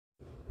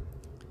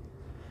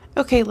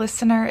Okay,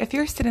 listener, if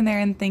you're sitting there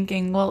and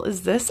thinking, well,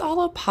 is this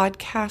all a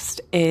podcast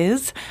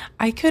is?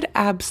 I could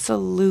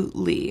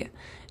absolutely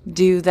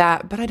do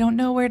that, but I don't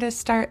know where to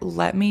start.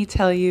 Let me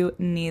tell you,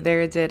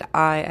 neither did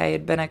I. I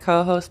had been a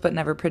co-host but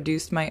never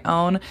produced my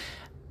own.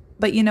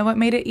 But you know what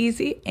made it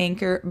easy?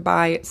 Anchor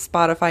by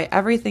Spotify.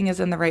 Everything is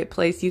in the right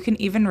place. You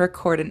can even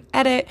record and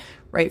edit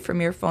right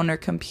from your phone or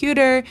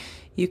computer.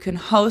 You can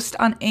host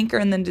on Anchor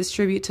and then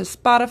distribute to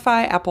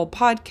Spotify, Apple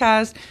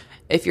Podcasts.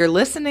 If you're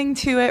listening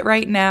to it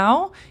right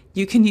now,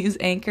 you can use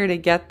Anchor to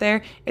get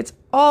there. It's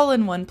all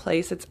in one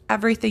place. It's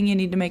everything you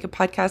need to make a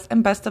podcast.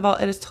 And best of all,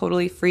 it is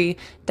totally free.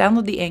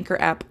 Download the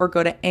Anchor app or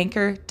go to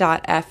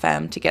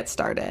anchor.fm to get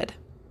started.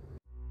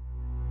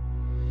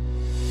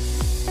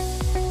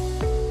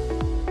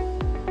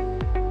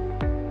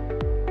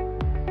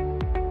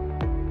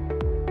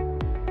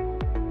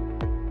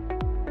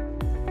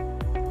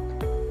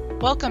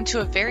 Welcome to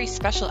a very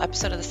special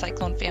episode of the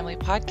Cyclone Family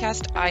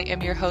Podcast. I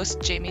am your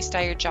host, Jamie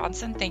Steyer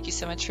Johnson. Thank you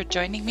so much for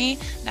joining me.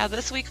 Now,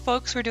 this week,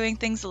 folks, we're doing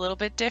things a little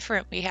bit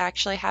different. We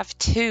actually have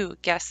two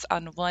guests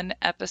on one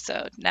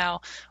episode. Now,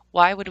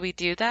 why would we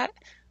do that?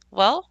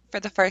 Well, for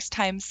the first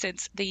time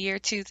since the year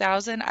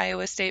 2000,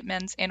 Iowa State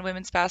men's and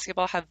women's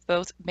basketball have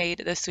both made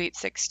the Sweet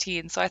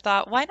 16. So I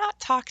thought, why not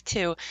talk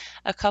to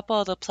a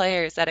couple of the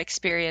players that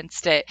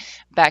experienced it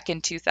back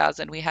in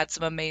 2000? We had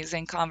some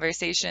amazing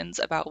conversations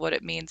about what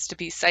it means to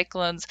be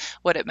Cyclones,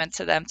 what it meant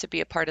to them to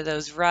be a part of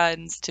those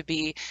runs, to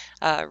be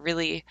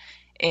really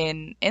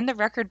in the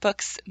record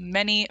books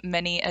many,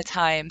 many a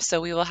time.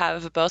 So we will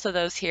have both of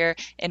those here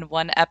in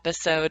one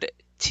episode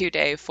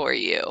today for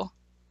you.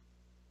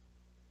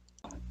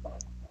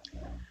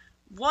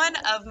 One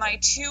of my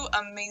two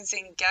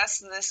amazing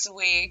guests this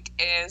week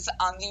is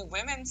on the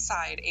women's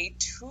side, a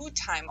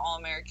two-time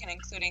All-American,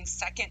 including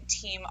second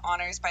team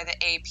honors by the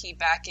AP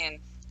back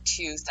in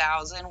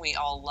 2000. We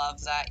all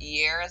love that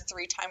year. A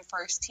three-time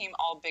first team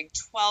All-Big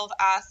 12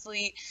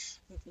 athlete,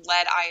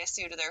 led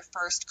ISU to their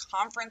first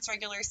conference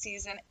regular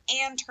season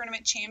and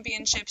tournament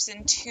championships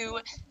in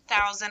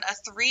 2000. A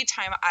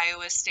three-time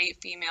Iowa State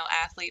Female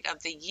Athlete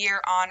of the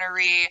Year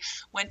honoree,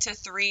 went to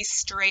three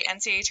straight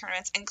NCAA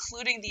tournaments,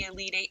 including the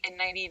Elite Eight in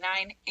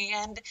 99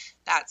 and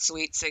that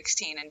Sweet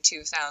 16 in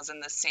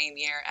 2000, the same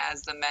year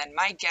as the men.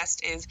 My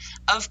guest is,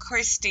 of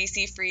course,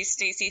 Stacy Frese.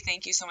 Stacy,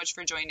 thank you so much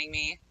for joining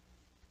me.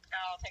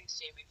 Oh, thanks,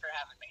 Jamie, for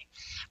having me.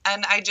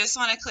 And I just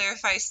want to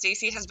clarify,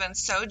 Stacy has been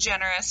so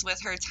generous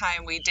with her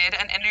time. We did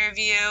an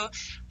interview,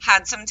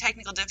 had some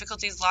technical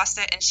difficulties, lost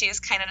it, and she is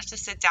kind enough to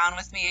sit down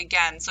with me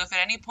again. So if at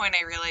any point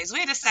I realize,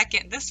 wait a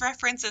second, this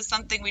reference is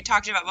something we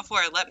talked about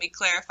before, let me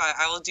clarify.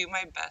 I will do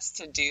my best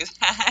to do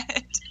that.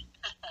 Yes,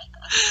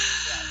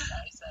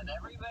 I said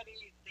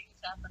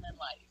things happen in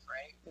life,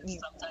 right?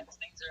 Sometimes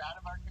things are out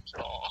of our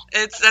control.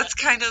 That's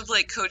kind of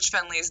like Coach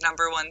Fenley's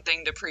number one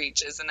thing to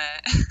preach, isn't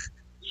it?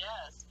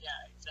 Yes, yeah,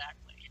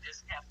 exactly. You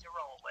just have to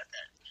roll with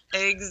it.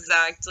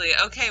 Exactly.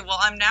 Okay, well,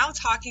 I'm now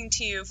talking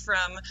to you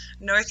from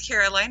North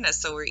Carolina,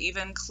 so we're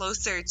even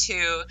closer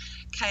to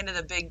kind of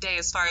the big day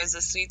as far as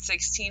the Sweet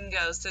 16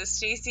 goes. So,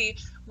 Stacy,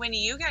 when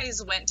you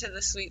guys went to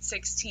the Sweet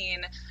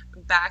 16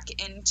 back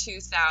in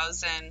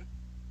 2000,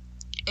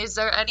 is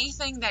there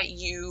anything that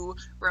you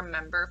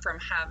remember from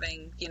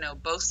having,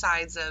 both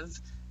sides of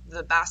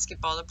the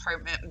basketball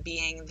department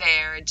being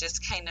there,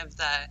 just kind of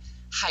the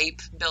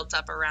hype built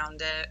up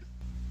around it?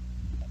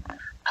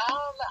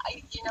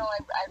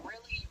 I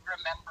really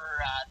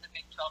remember the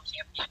Big 12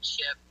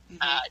 championship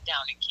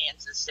down in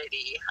Kansas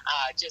City,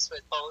 just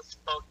with both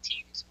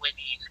teams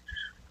winning.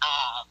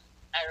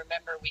 I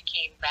remember we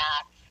came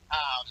back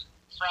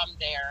from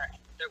there.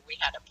 We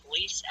had a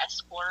police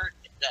escort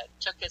that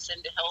took us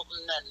into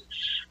Hilton, and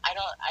I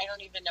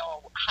don't even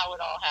know how it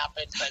all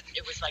happened, but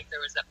it was like there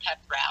was a pep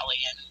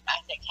rally, and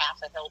I think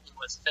half of Hilton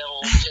was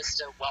filled just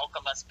to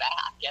welcome us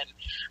back. And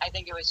I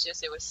think it was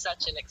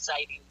such an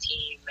exciting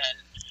team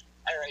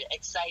or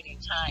exciting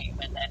time,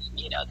 and then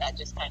that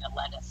just kind of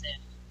led us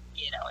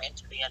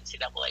into the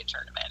NCAA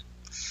tournament.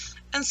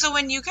 And so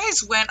when you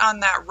guys went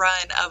on that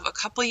run of a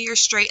couple years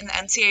straight in the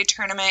NCAA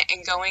tournament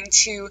and going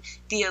to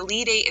the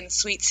Elite Eight and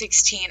Sweet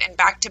 16 and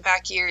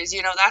back-to-back years,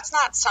 that's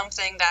not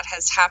something that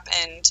has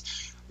happened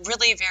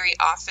really very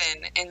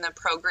often in the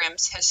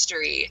program's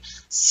history.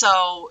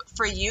 So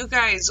for you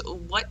guys,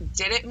 what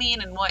did it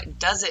mean and what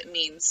does it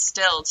mean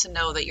still to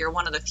know that you're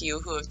one of the few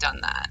who have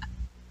done that?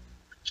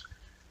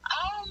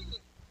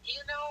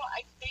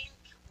 I think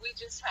we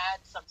just had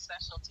some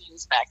special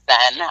teams back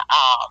then.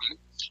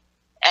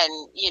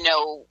 And,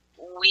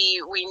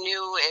 we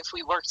knew if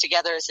we worked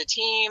together as a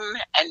team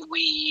and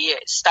we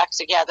stuck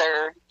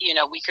together,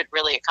 we could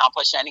really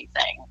accomplish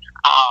anything.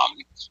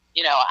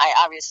 I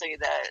obviously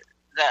the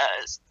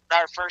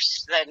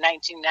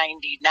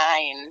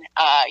 1999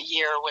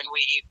 year when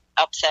we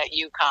upset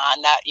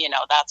UConn,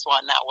 that's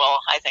one that will,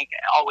 I think,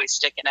 always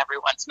stick in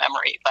everyone's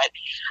memory. But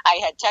I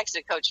had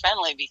texted Coach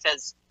Fenley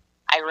because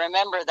I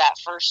remember that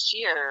first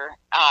year,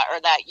 or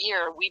that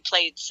year, we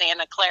played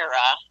Santa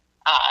Clara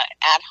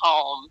at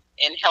home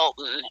in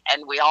Hilton,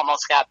 and we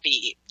almost got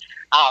beat.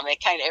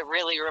 It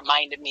really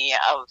reminded me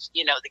of,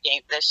 the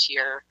game this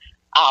year,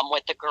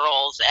 with the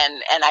girls,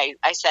 and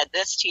I said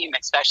this team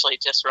especially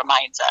just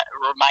reminds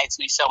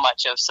me so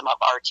much of some of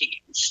our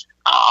teams,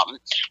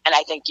 and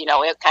I think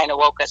it kind of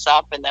woke us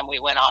up, and then we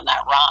went on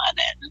that run,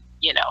 and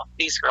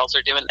these girls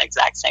are doing the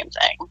exact same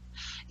thing.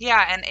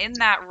 Yeah, and in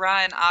that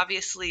run,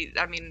 obviously,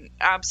 I mean,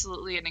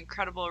 absolutely an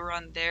incredible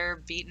run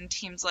there, beating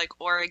teams like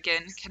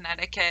Oregon,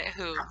 Connecticut,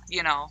 who,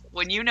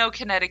 when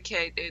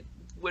Connecticut,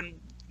 when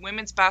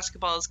women's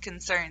basketball is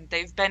concerned,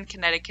 they've been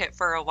Connecticut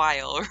for a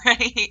while,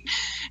 right?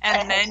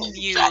 And then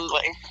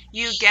Exactly.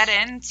 you get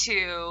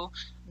into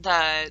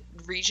the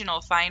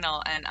regional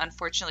final and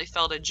unfortunately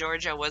fell to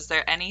Georgia. Was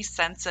there any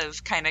sense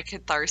of kind of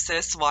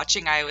catharsis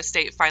watching Iowa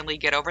State finally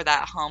get over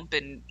that hump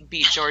and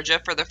beat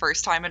Georgia for the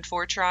first time in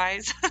 4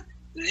 tries?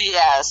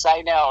 Yes,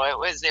 I know. It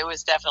was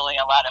definitely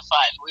a lot of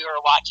fun. We were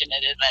watching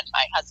it, and then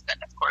my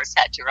husband, of course,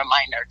 had to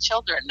remind our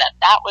children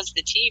that was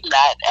the team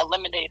that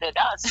eliminated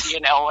us.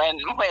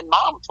 When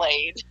Mom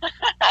played,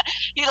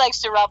 he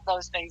likes to rub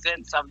those things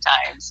in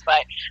sometimes.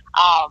 But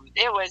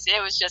it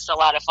was just a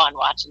lot of fun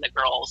watching the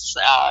girls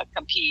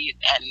compete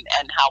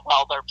and how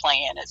well they're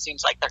playing. It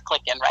seems like they're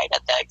clicking right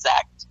at the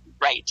exact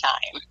right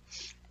time.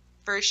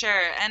 For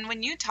sure. And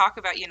when you talk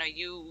about, you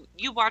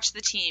watch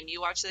the team,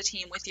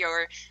 with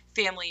your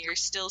family, you're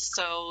still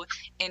so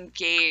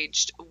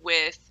engaged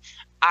with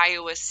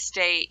Iowa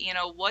State.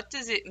 What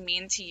does it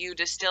mean to you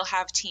to still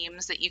have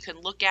teams that you can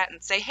look at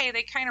and say, hey,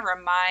 they kind of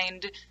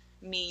remind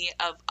me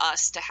of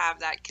us, to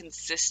have that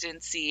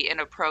consistency in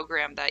a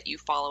program that you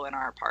follow and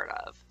are a part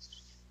of?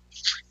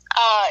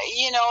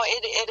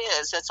 It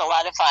is. It's a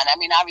lot of fun. I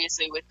mean,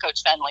 obviously, with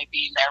Coach Fenley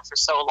being there for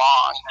so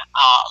long,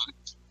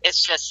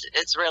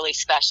 it's really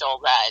special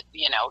that,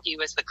 he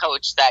was the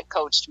coach that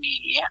coached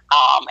me.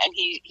 And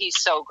he's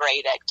so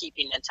great at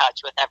keeping in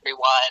touch with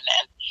everyone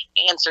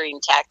and answering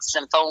texts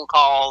and phone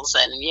calls.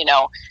 And,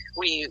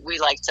 we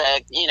like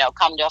to,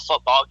 come to a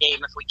football game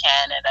if we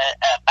can, and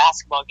a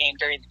basketball game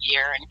during the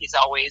year. And he's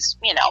always,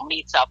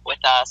 meets up with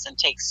us and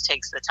takes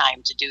the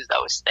time to do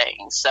those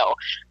things. So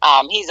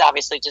he's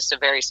obviously just a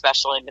very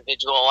special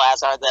individual,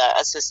 as are the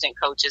assistant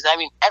coaches. I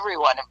mean,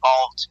 everyone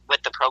involved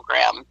with the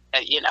program,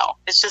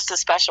 it's just a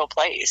special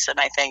place. And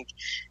I think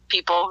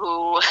people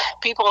who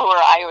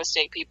are Iowa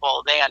State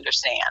people, they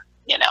understand,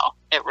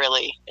 it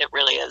really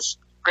is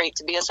great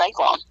to be a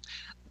Cyclone.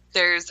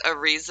 There's a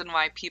reason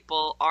why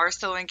people are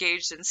so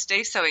engaged and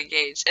stay so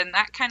engaged. And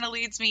that kind of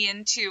leads me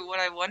into what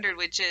I wondered,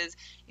 which is,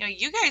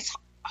 you guys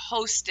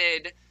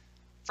hosted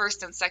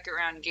first and second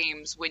round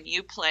games when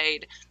you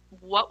played.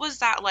 What was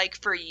that like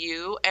for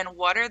you? And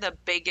what are the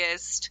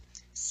biggest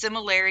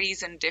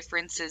similarities and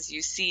differences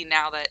you see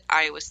now that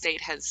Iowa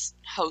State has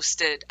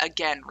hosted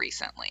again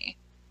recently?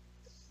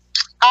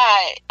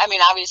 I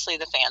mean, obviously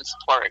the fan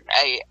support.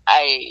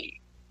 I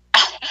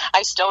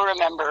still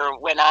remember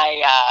when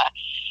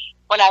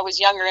I was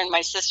younger and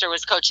my sister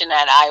was coaching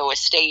at Iowa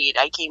State,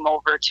 I came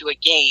over to a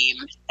game,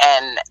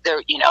 and there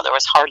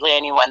was hardly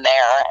anyone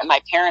there. And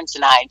my parents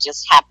and I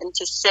just happened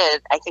to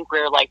sit, I think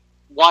we were like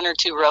 1 or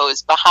 2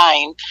 rows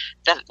behind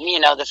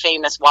the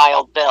famous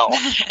Wild Bill.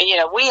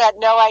 And, we had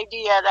no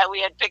idea that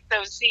we had picked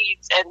those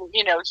seats. And,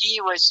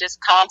 he was just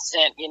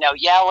constant,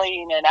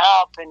 yelling and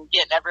up and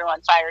getting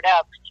everyone fired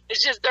up.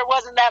 It's just there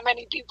wasn't that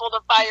many people to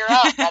fire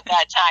up at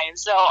that time.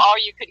 So all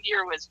you could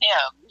hear was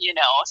him,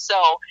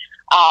 So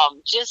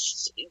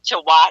just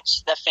to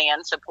watch the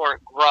fan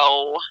support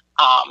grow,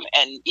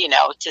 and,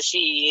 to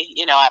see,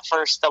 at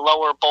first the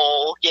lower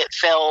bowl get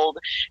filled.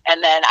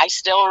 And then I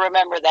still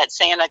remember that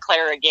Santa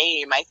Clara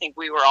game. I think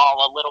we were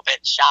all a little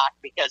bit shocked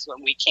because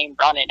when we came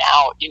running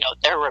out,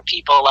 there were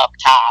people up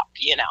top,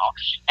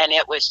 and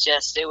it was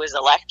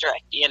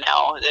electric,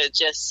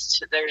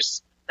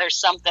 there's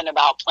something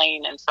about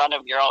playing in front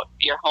of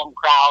your home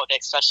crowd,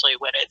 especially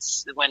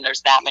when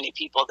there's that many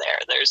people there.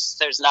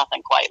 There's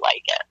nothing quite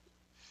like it.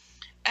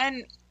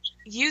 And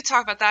you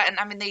talk about that, and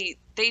I mean,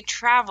 they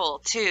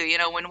travel too.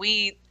 When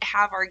we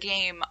have our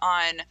game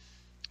on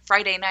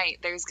Friday night,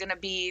 there's going to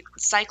be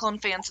Cyclone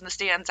fans in the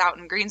stands out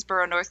in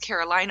Greensboro, North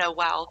Carolina,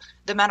 while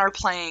the men are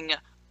playing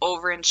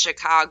over in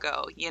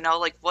Chicago.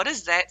 What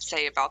does that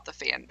say about the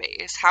fan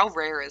base? How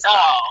rare is that?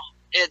 Oh,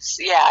 it's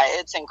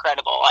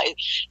incredible.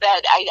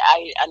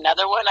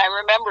 Another one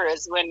I remember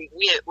is when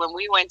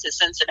we went to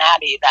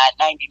Cincinnati that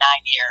 99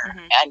 year,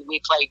 mm-hmm. and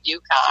we played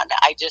UConn.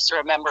 I just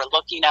remember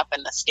looking up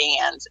in the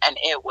stands, and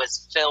it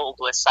was filled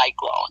with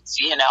Cyclones,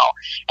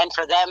 and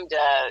for them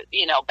to,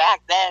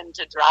 back then,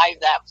 to drive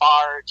that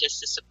far just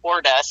to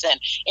support us, and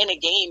in a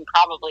game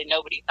probably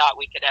nobody thought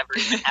we could ever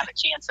even have a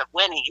chance of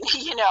winning,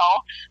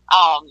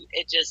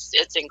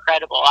 it's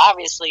incredible.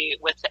 Obviously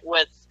with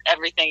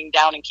everything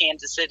down in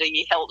Kansas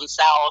City, Hilton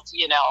South,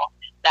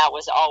 that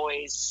was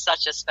always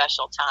such a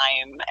special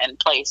time and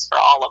place for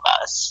all of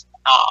us.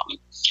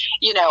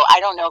 I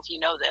don't know if you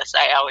know this.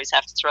 I always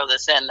have to throw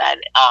this in that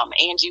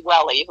Angie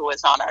Welly, who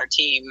was on our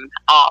team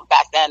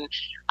back then,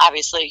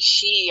 obviously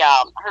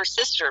her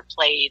sister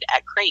played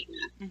at Creighton.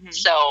 Mm-hmm.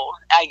 So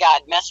I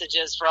got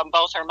messages from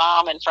both her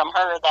mom and from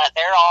her that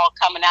they're all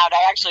coming out.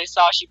 I actually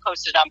saw she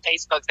posted on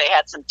Facebook they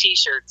had some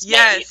T-shirts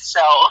made.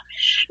 So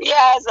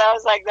yes, I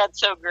was like, that's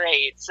so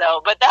great.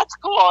 So, but that's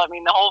cool. I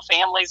mean, the whole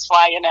family's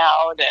flying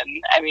out,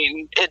 and I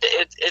mean,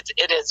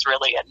 it is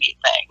really a neat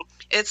thing.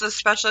 It's a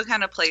special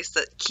kind of place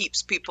that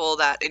keeps people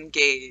that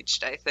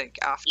engaged, I think,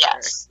 after.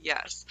 Yes,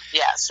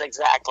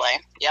 exactly.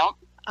 Yep.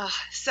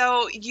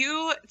 So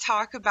you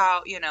talk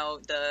about,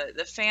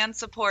 the fan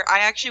support. I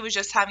actually was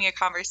just having a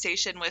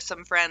conversation with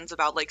some friends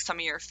about like some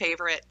of your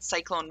favorite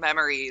Cyclone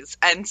memories,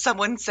 and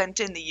someone sent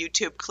in the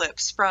YouTube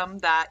clips from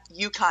that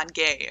UConn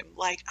game.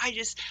 Like,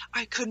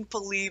 I couldn't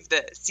believe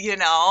this,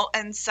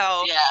 And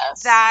so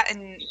that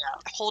and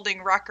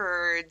holding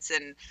records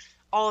and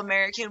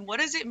All-American, what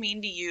does it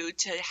mean to you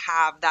to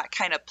have that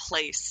kind of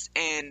place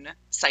in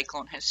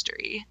Cyclone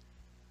history?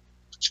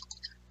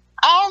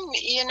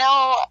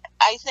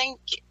 I think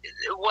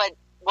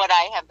what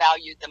I have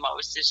valued the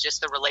most is just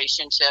the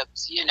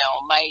relationships.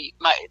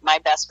 My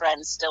best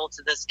friends still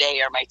to this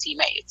day are my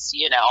teammates,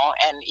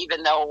 and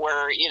even though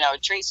we're,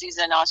 Tracy's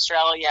in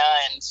Australia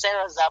and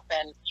Sarah's up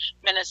in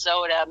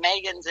Minnesota,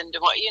 Megan's in Des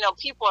Moines,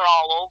 people are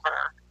all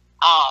over.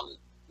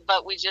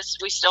 But we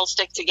still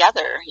stick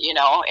together,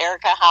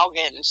 Erica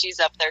Haugen, she's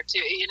up there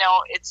too,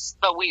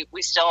 but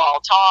we still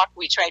all talk.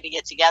 We try to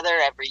get together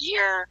every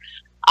year.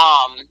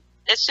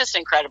 It's just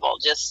incredible.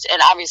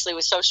 And obviously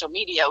with social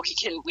media,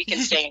 we can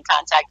stay in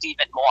contact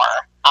even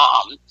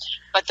more.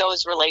 But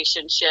those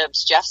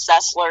relationships, Jeff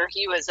Sessler,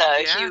 he was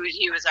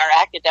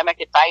our academic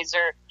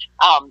advisor.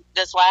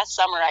 This last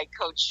summer, I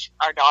coached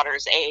our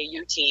daughter's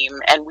AAU team,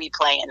 and we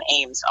play in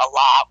Ames a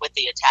lot with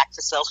the attack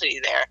facility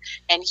there.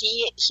 And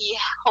he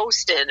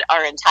hosted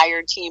our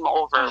entire team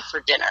over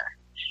for dinner.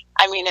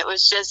 I mean, it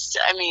was just,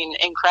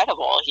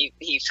 incredible.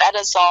 He fed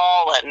us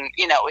all, and,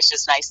 it was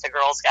just nice the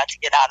girls got to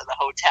get out of the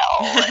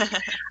hotel. And,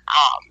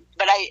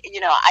 but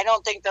I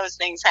don't think those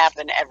things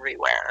happen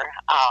everywhere.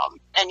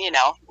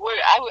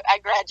 I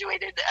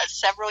graduated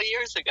several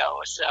years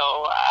ago,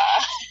 so,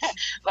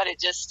 but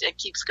it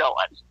keeps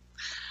going.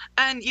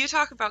 And you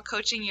talk about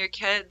coaching your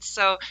kids.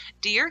 So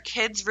do your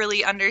kids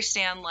really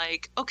understand,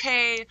 like,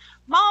 okay,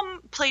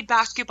 mom played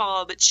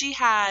basketball, but she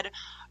had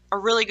a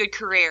really good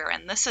career,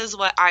 and this is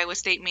what Iowa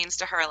State means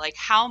to her? Like,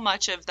 how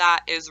much of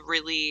that is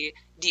really,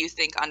 do you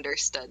think,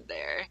 understood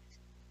there?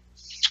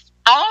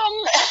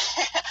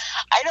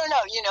 I don't know.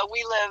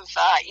 We live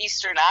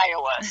eastern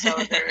Iowa, so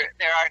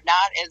there are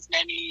not as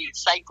many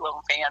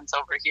Cyclone fans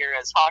over here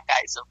as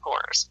Hawkeyes, of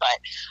course. But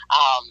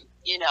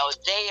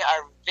they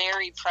are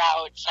very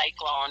proud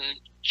Cyclone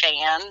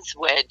fans,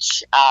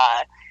 which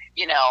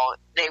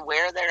they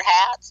wear their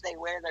hats, they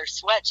wear their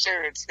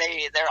sweatshirts,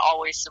 they're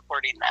always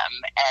supporting them,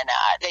 and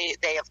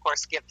they of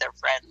course give their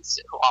friends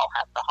who all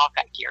have the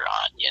Hawkeye gear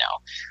on,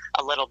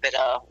 a little bit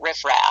of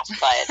riffraff,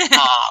 but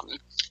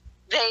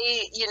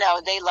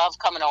they love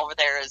coming over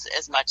there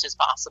as much as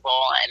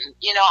possible. And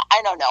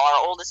I don't know,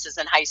 our oldest is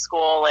in high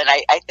school, and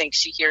I think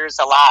she hears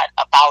a lot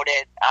about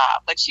it,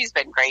 but she's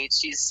been great.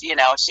 She's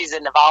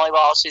into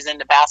volleyball, she's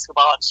into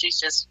basketball, and she's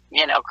just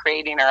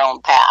creating her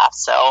own path.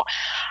 So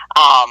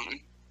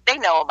they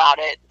know about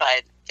it,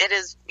 but it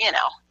is,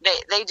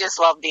 they just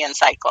love being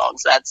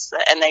Cyclones.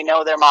 And they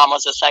know their mom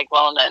was a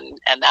Cyclone,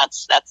 and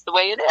that's the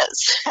way it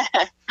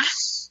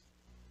is.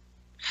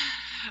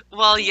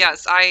 Well,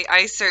 yes,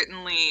 I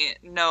certainly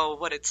know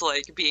what it's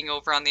like being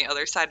over on the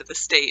other side of the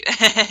state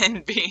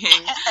and being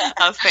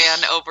a fan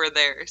over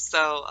there.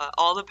 So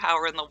all the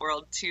power in the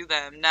world to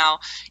them. Now,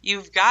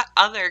 you've got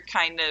other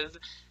kind of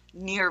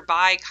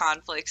nearby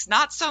conflicts,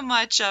 not so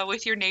much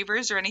with your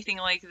neighbors or anything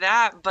like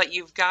that, but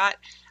you've got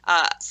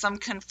some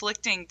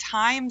conflicting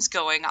times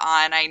going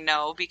on, I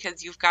know,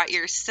 because you've got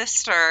your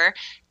sister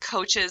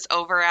coaches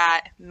over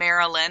at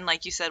Maryland,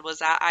 like you said,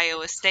 was at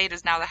Iowa State,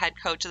 is now the head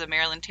coach of the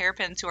Maryland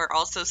Terrapins, who are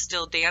also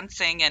still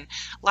dancing. And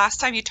last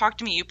time you talked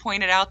to me, you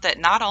pointed out that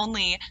not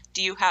only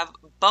do you have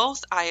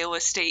both Iowa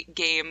State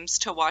games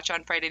to watch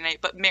on Friday night,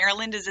 but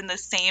Maryland is in the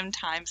same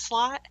time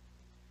slot.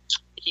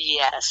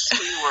 Yes,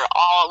 we were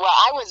all, well,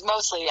 I was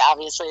mostly,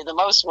 obviously, the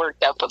most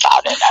worked up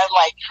about it. I'm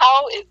like,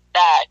 how is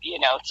that,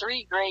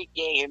 3 great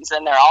games,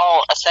 and they're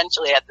all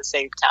essentially at the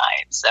same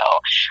time. So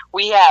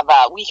we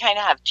kind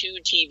of have 2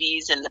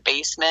 TVs in the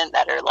basement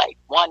that are like,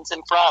 one's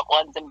in front,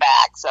 one's in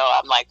back. So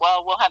I'm like,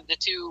 well, we'll have the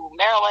 2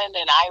 Maryland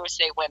and Iowa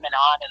State women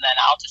on, and then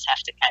I'll just have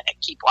to kind of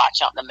keep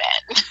watch on the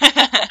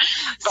men.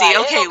 See,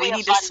 okay, we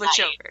need to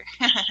switch over.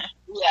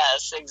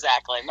 Yes,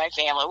 exactly. My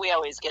family, we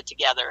always get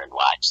together and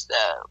watch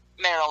the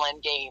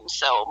Maryland games,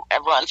 so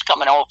everyone's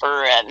coming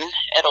over, and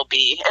it'll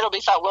be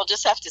fun. We'll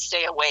just have to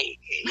stay awake,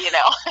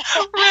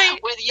 Right.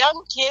 With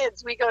young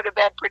kids, we go to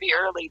bed pretty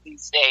early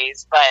these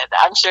days, but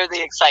I'm sure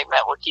the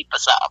excitement will keep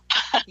us up.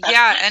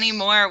 Yeah,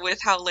 anymore with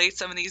how late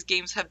some of these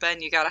games have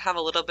been, you got to have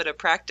a little bit of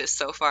practice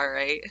so far,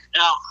 right?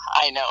 Oh,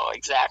 I know,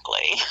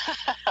 exactly.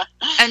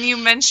 And you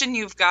mentioned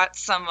you've got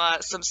some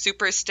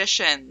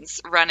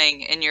superstitions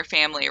running in your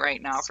family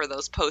right now for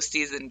those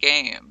postseason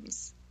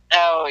games.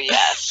 Oh,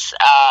 yes.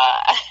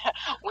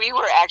 We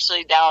were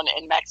actually down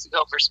in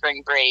Mexico for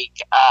spring break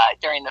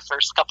during the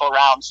first couple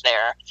rounds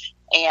there.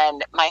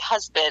 And my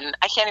husband,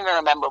 I can't even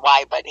remember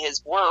why, but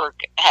his work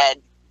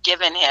had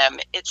given him,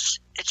 it's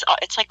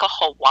like a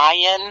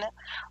Hawaiian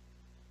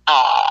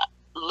uh,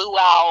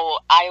 luau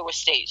Iowa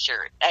State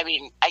shirt. I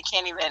mean, I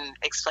can't even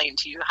explain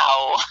to you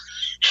how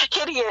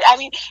hideous. I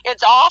mean,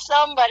 it's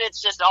awesome, but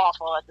it's just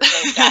awful at the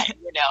same time.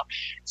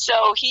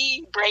 So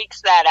he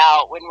breaks that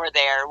out when we're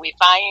there. We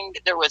find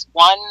there was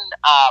one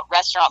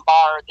restaurant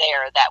bar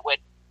there that would,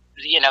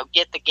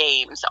 get the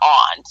games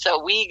on.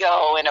 So we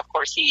go, and of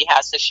course he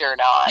has the shirt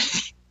on.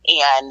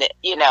 And,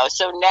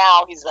 so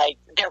now he's like,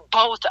 they're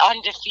both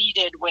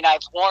undefeated when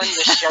I've worn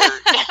the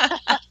shirt.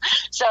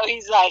 So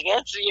he's like,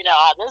 this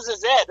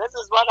is it. This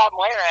is what I'm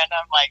wearing.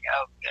 I'm like,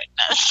 oh,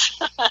 goodness.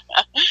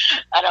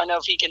 I don't know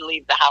if he can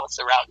leave the house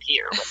around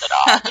here with it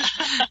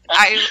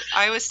on.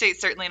 Iowa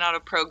State's certainly not a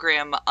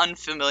program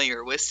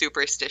unfamiliar with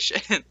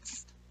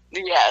superstitions.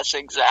 Yes,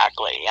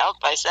 exactly. Yep,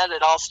 I said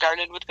it all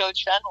started with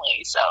Coach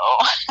Fenley, so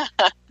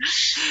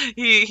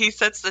he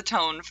sets the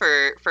tone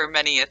for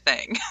many a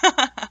thing.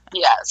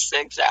 yes,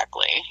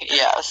 exactly.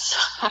 Yes.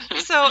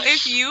 So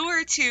if you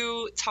were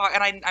to talk,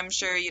 and I'm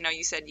sure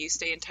you said you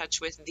stay in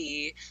touch with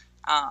the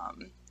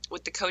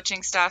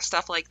coaching staff,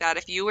 stuff like that.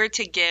 If you were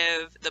to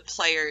give the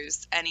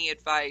players any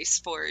advice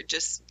for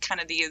just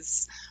kind of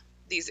these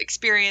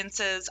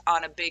experiences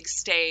on a big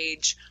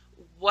stage,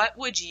 what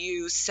would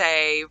you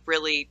say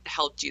really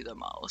helped you the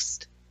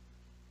most?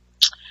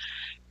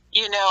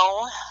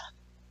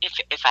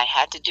 If I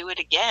had to do it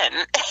again,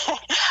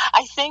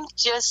 I think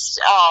just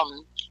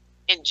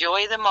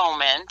enjoy the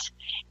moment.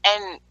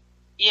 And,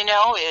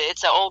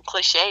 it's an old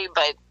cliche,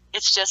 but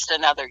it's just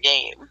another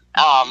game.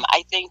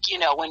 I think,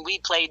 when we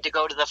played to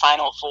go to the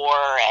Final Four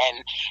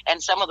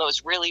and some of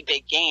those really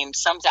big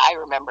games, sometimes I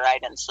remember I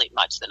didn't sleep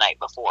much the night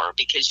before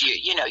because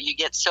you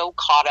get so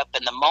caught up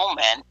in the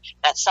moment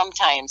that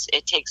sometimes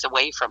it takes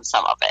away from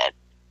some of it.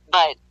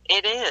 But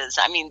it is.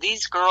 I mean,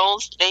 these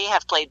girls, they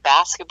have played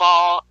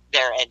basketball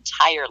their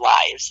entire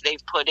lives.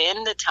 They've put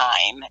in the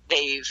time.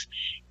 They've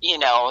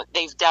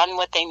done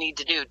what they need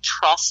to do.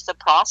 Trust the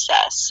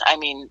process. I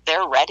mean,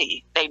 they're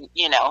ready.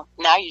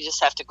 Now you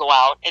just have to go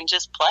out and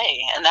just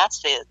play. And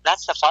that's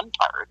the fun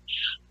part.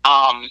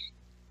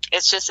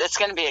 It's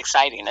going to be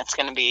exciting. It's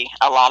going to be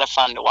a lot of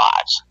fun to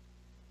watch.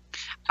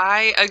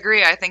 I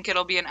agree. I think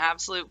it'll be an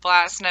absolute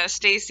blast. Now,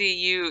 Stacy,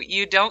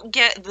 you don't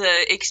get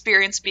the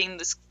experience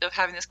of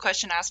having this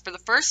question asked for the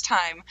first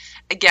time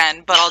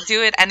again, but I'll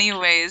do it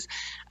anyways.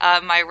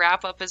 My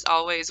wrap up is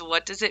always,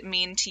 what does it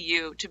mean to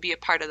you to be a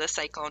part of the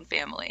Cyclone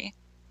family?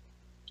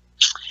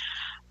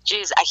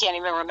 Geez, I can't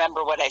even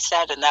remember what I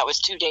said, and that was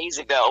 2 days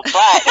ago. But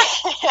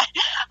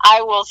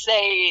I will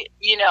say,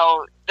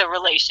 the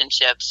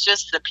relationships,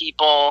 just the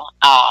people,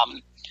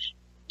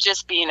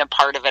 just being a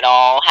part of it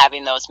all,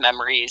 having those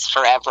memories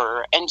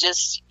forever, and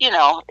just,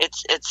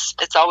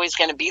 it's always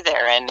going to be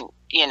there. And,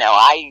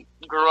 I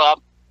grew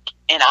up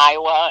in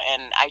Iowa,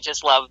 and I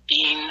just love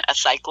being a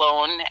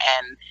Cyclone,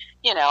 and,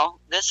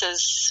 this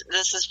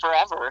is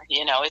forever.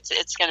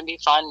 It's going to be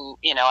fun,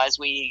 as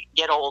we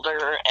get older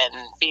and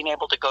being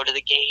able to go to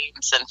the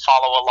games and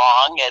follow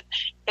along.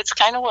 It's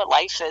kind of what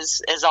life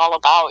is all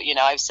about.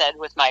 I've said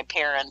with my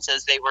parents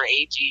as they were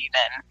aging,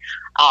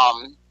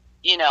 and,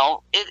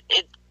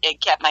 it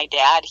kept my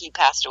dad. He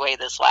passed away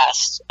this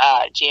last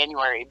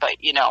January, but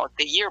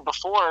the year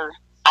before,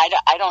 I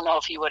don't know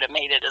if he would have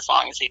made it as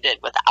long as he did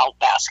without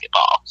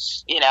basketball.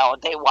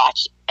 They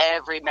watched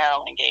every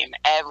Maryland game,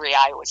 every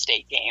Iowa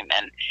State game,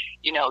 and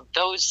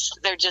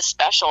they're just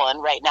special.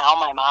 And right now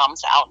my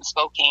mom's out in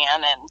Spokane,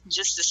 and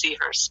just to see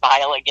her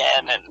smile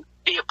again and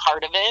be a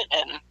part of it,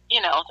 and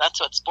that's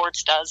what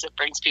sports does. It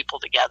brings people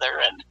together,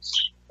 and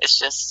it's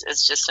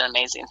just an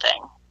amazing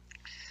thing.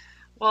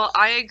 Well,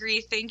 I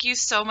agree. Thank you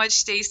so much,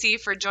 Stacy,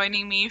 for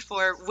joining me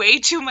for way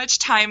too much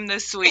time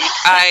this week.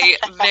 I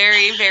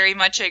very, very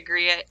much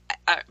agree.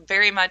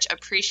 Very much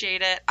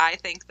appreciate it. I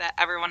think that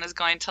everyone is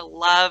going to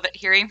love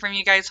hearing from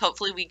you guys.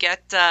 Hopefully we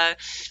get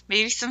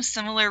maybe some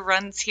similar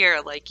runs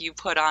here like you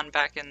put on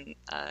back in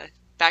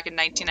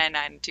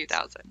 1999 and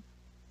 2000.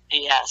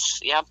 Yes.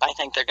 Yep. I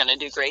think they're going to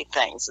do great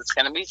things. It's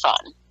going to be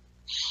fun.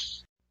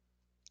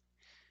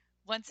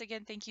 Once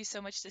again, thank you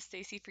so much to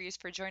Stacy Frese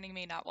for joining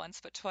me not once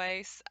but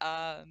twice.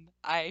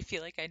 I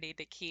feel like I need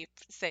to keep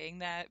saying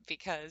that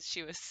because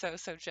she was so,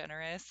 so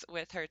generous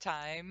with her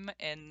time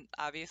and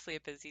obviously a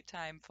busy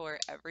time for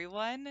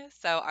everyone.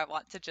 So I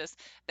want to just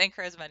thank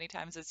her as many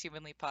times as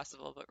humanly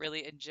possible, but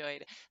really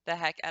enjoyed the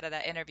heck out of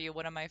that interview.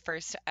 One of my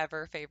first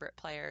ever favorite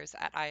players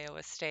at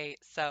Iowa State.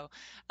 So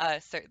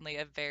certainly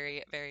a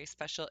very, very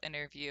special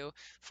interview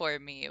for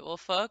me. Well,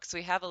 folks,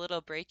 we have a little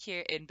break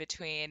here in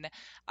between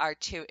our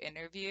two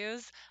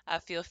interviews.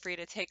 Feel free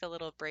to take a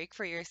little break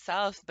for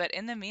yourself. But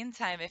in the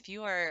meantime, if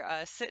you are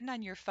sitting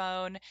on your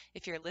phone,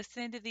 if you're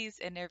listening to these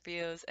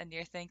interviews and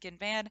you're thinking,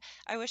 man,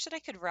 I wish that I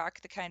could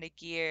rock the kind of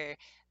gear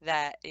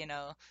that,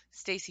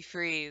 Stacy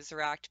Freeze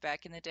rocked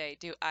back in the day.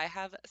 Do I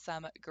have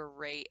some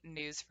great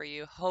news for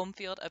you? Home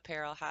Field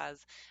Apparel has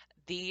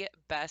the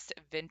best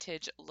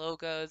vintage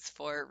logos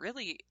for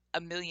really a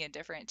million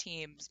different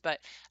teams, but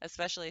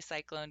especially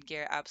Cyclone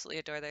gear. Absolutely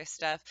adore their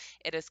stuff.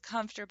 It is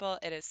comfortable,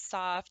 it is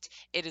soft,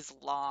 it is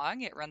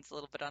long. It runs a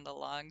little bit on the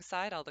long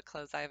side. All the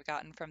clothes I've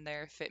gotten from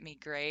there fit me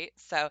great.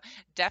 So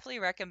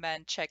definitely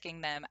recommend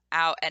checking them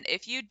out. And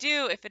if you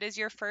do, if it is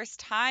your first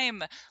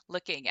time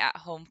looking at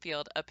Home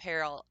Field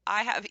Apparel,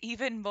 I have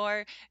even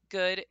more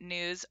good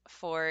news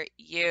for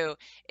you.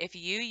 If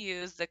you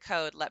use the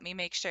code, let me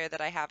make sure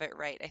that I have it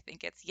right. I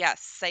think it's, yes,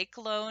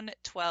 Cyclone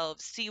 12,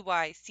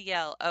 Cyclone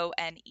 12,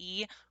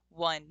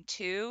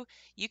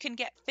 you can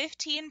get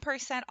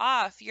 15%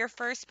 off your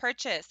first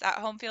purchase at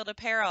Home Field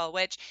Apparel,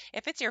 which,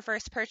 if it's your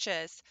first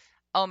purchase,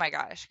 oh my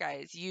gosh,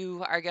 guys,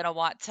 you are going to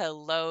want to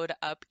load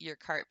up your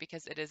cart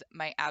because it is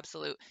my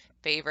absolute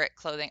favorite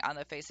clothing on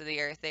the face of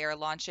the earth. They are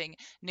launching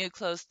new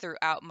clothes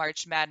throughout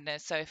March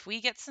Madness. So if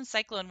we get some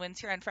Cyclone wins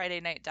here on Friday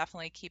night,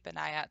 definitely keep an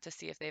eye out to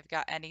see if they've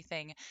got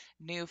anything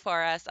new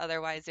for us.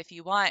 Otherwise, if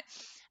you want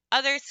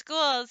other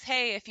schools,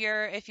 hey, if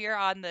you're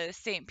on the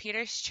St.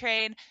 Peter's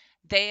train,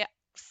 they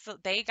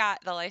they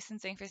got the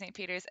licensing for St.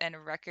 Peter's in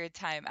record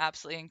time.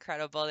 Absolutely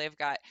incredible. They've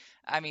got,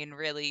 I mean,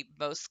 really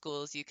most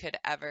schools you could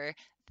ever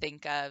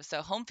think of.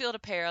 So Home Field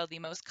Apparel, the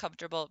most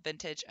comfortable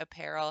vintage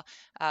apparel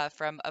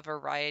from a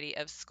variety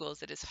of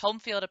schools. It is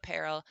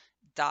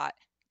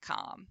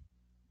homefieldapparel.com.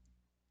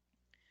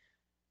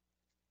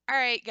 All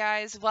right,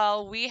 guys.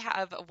 Well, we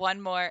have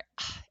one more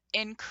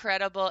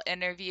incredible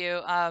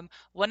interview.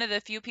 One of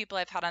the few people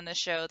I've had on the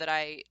show that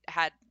I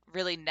had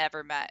really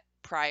never met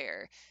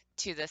prior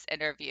to this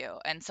interview.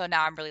 And so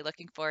now I'm really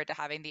looking forward to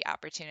having the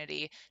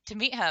opportunity to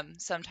meet him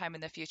sometime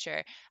in the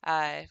future.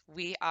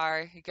 We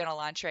are going to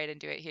launch right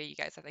into it here, you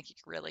guys. I think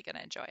you're really going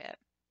to enjoy it.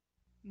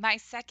 My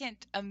second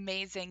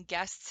amazing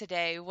guest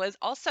today was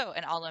also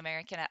an All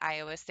American at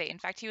Iowa State. In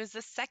fact, he was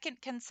the second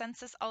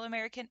consensus All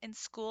American in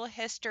school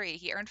history.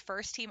 He earned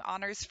first team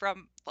honors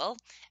from, well,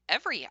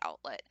 every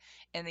outlet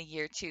in the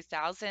year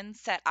 2000,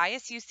 set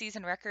ISU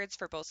season records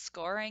for both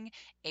scoring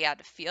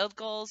and field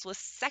goals, was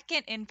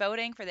second in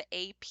voting for the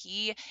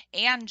AP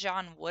and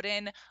John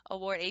Wooden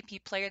Award,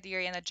 AP Player of the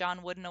Year and the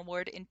John Wooden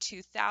Award in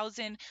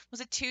 2000,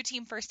 was a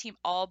two-team first team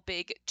All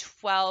Big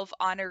 12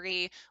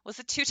 honoree, was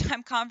a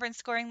two-time conference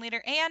scoring leader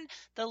and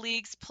the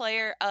league's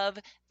player of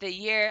the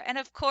year. And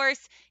of course,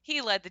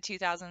 he led the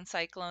 2000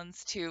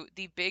 Cyclones to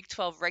the Big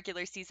 12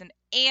 regular season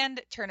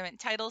and tournament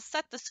titles,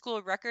 set the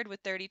school record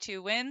with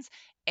 32 wins,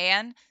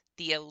 and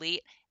the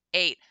Elite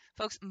Eight.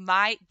 Folks,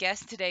 my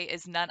guest today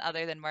is none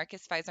other than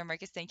Marcus Fizer.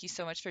 Marcus, thank you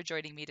so much for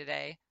joining me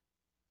today.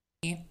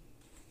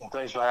 Well,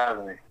 thanks for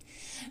having me.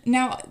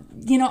 Now,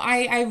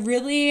 I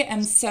really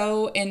am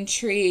so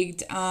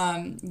intrigued.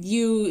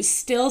 You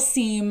still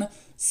seem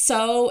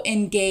so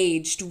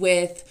engaged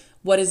with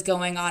what is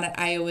going on at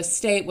Iowa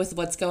State, with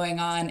what's going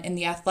on in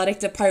the athletic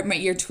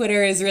department. Your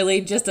Twitter is really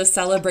just a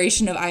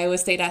celebration of Iowa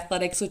State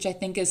athletics, which I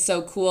think is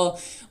so cool.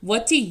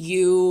 What do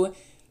you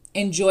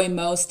enjoy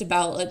most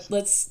about,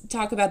 let's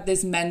talk about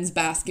this men's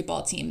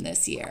basketball team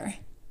this year?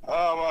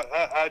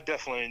 I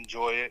definitely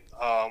enjoy it,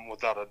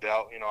 without a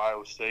doubt.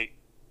 Iowa State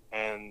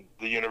and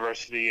the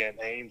university and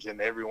Ames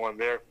and everyone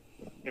there.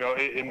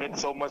 It meant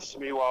so much to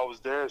me while I was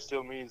there. It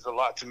still means a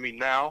lot to me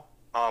now.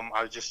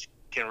 I just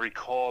can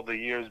recall the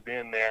years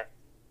being there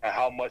and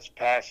how much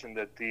passion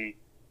that the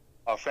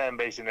fan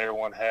base and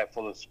everyone had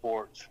for the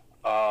sports,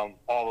 all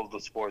of the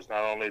sports,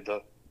 not only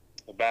the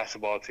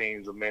basketball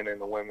teams, the men and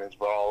the women's,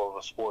 but all of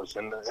the sports.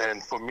 And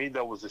for me,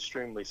 that was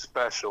extremely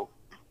special,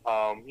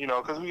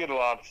 because we get a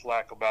lot of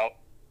flack about,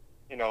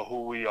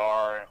 who we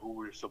are and who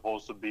we're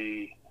supposed to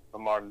be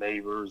from our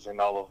neighbors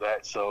and all of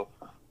that. So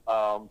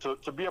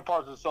to be a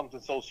part of something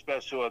so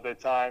special at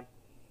that time,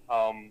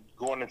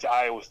 going into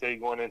Iowa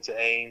State, going into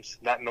Ames,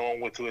 not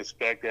knowing what to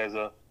expect as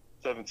a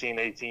 17,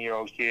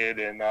 18-year-old kid,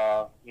 and,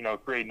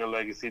 creating the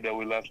legacy that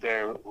we left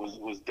there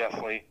was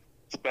definitely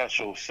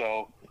special.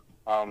 So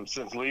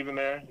since leaving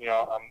there,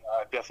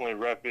 I definitely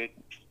rep it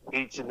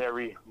each and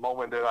every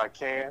moment that I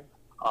can,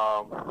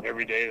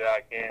 every day that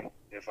I can.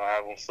 If I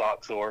have on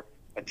socks or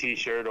a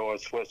T-shirt or a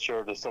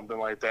sweatshirt or something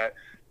like that,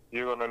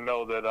 you're going to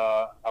know that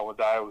I went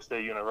to Iowa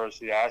State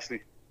University. I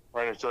actually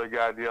ran into a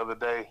guy the other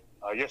day,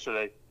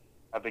 yesterday,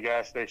 at the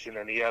gas station,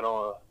 and he had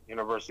on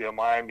University of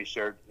Miami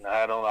shirt, and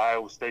I had on an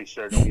Iowa State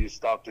shirt, and we just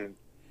stopped and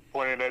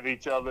pointed at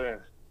each other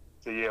and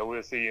said, "Yeah,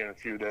 we'll see you in a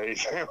few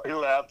days." We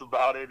laughed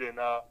about it, and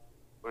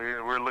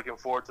we're looking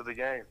forward to the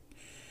game.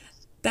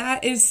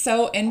 That is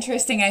so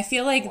interesting. I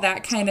feel like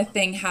that kind of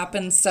thing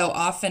happens so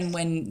often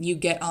when you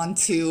get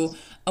onto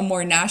a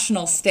more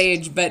national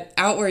stage, but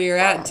out where you're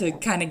at to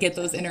kind of get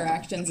those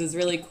interactions is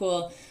really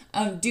cool.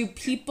 Do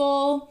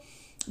people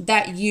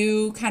that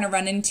you kind of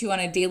run into on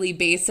a daily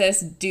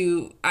basis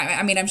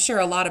I mean, I'm sure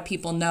a lot of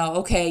people know,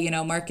 okay, you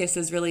know, Marcus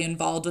is really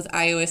involved with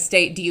Iowa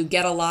State. Do you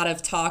get a lot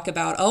of talk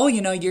about, oh,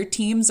 you know, your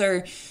teams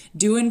are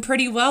doing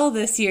pretty well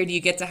this year? Do you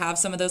get to have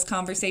some of those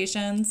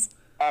conversations?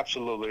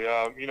 Absolutely.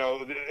 You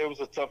know, it was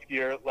a tough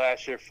year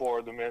last year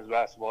for the men's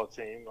basketball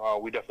team.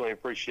 We definitely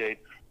appreciate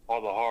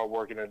all the hard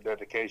work and the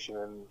dedication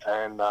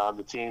and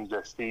the teams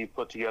that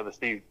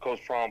Coach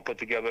Fromm put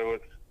together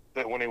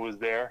when he was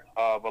there.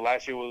 But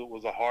last year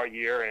was a hard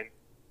year,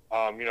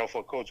 and you know,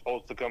 for Coach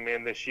Oates to come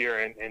in this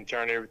year and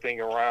turn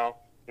everything around,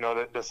 you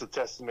know, that's a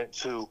testament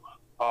to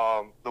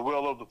the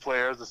will of the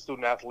players, the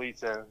student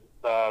athletes, and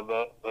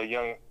the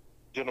young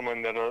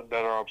gentlemen that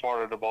are a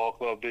part of the ball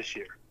club this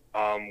year.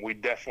 We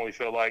definitely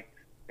feel like,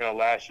 you know,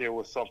 last year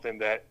was something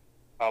that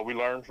we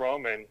learned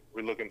from, and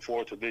we're looking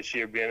forward to this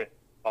year being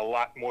a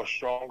lot more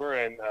stronger.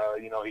 And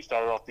you know, he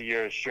started off the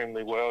year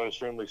extremely well,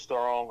 extremely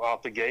strong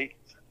off the gate.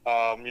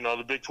 You know,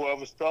 the Big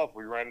 12 is tough.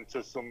 We ran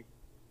into some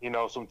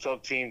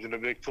tough teams in the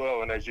Big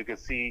 12, and as you can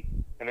see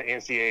in the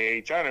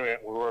NCAA tournament,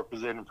 we were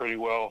representing pretty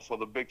well for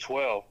the Big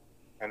 12,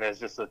 and that's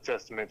just a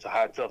testament to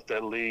how tough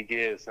that league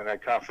is and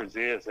that conference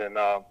is, and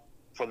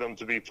for them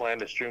to be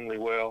playing extremely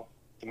well,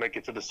 to make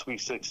it to the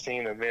Sweet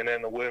 16, the men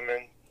and the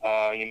women,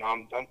 you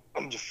know,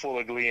 I'm just full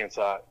of glee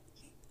inside.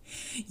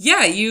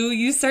 Yeah,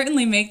 you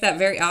certainly make that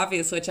very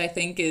obvious, which I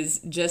think is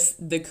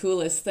just the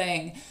coolest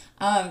thing.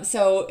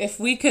 So if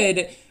we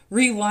could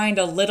rewind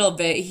a little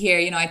bit here,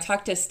 you know, I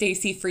talked to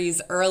Stacy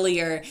Frese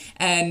earlier,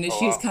 and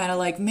she was kind of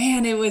like,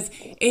 man,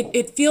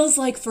 it feels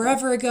like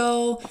forever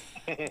ago,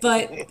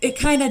 but it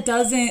kind of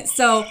doesn't.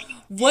 So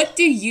what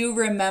do you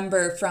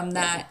remember from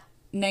that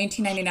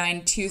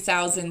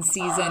 1999-2000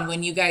 season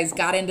when you guys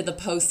got into the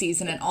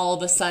postseason and all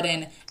of a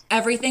sudden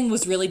everything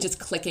was really just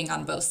clicking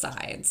on both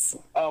sides?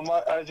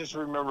 I just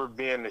remember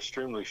being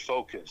extremely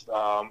focused.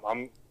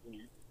 I'm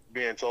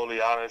being totally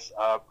honest.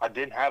 I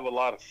didn't have a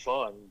lot of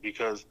fun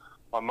because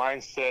my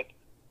mindset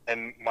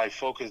and my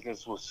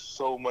focusness was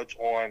so much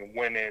on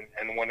winning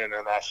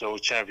a national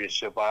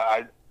championship.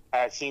 I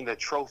had seen the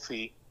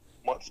trophy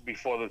months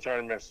before the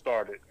tournament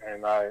started,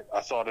 and I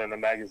saw it in the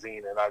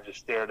magazine, and I just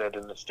stared at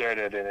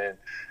it. And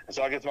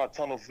so I guess my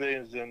tunnel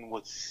vision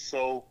was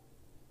so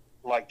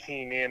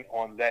keying in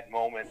on that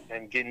moment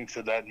and getting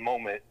to that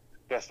moment.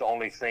 That's the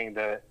only thing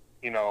that,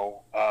 you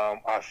know,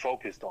 I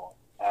focused on.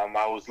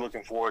 I was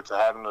looking forward to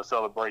having a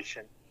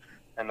celebration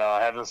and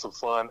having some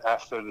fun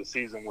after the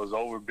season was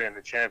over, being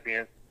the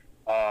champion.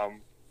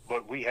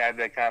 But we had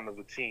that kind of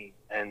a team.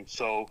 And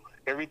so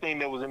everything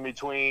that was in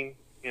between,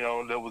 you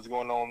know, that was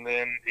going on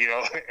then, you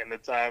know, and the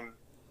time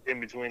in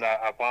between, I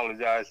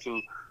apologize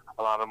to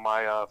a lot of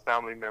my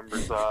family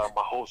members, my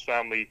host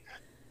family,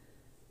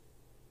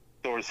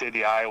 Story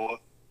City, Iowa,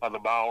 the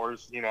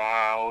Bowers. You know,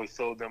 I always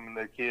told them and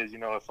their kids, you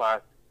know, if I,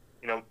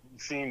 you know,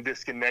 seemed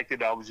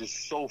disconnected, I was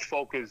just so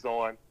focused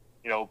on,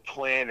 you know,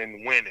 playing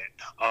and winning,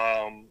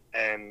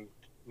 and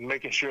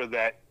making sure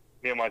that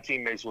me and my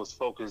teammates was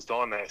focused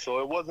on that. So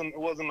it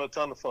wasn't a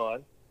ton of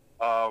fun.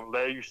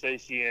 Larry,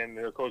 Stacy, and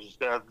their coaching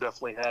staff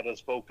definitely had us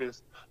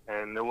focused,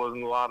 and there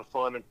wasn't a lot of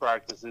fun in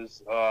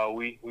practices.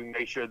 We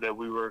made sure that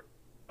we were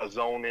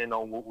zoned in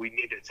on what we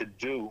needed to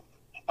do.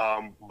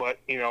 But,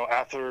 you know,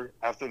 after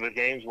the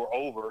games were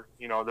over,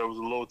 you know, there was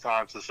a little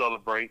time to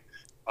celebrate,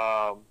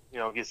 you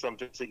know, get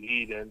something to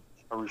eat and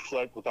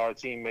reflect with our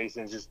teammates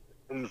and just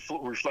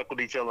reflect with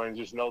each other and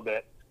just know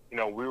that, you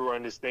know, we were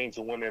in this thing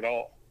to win it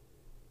all.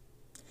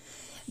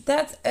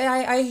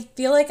 I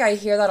feel like I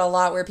hear that a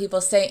lot where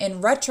people say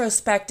in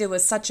retrospect it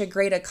was such a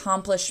great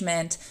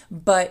accomplishment,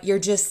 but you're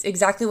just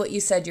exactly what you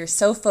said, you're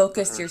so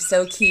focused, you're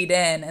so keyed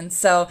in. And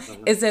so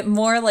is it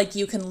more like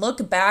you can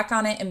look back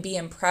on it and be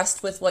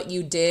impressed with what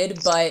you did,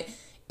 but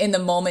in the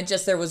moment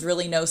just there was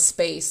really no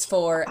space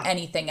for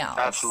anything else?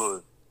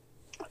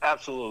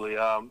 Absolutely.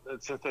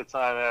 Since that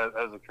time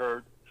has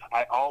occurred,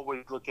 I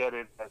always look at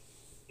it as,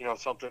 you know,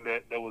 something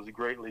that was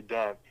greatly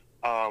done.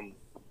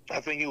 I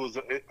think it was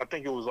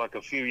like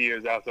a few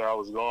years after I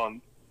was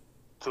gone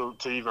to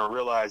even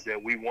realize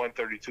that we won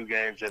 32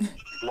 games and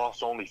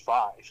lost only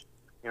 5.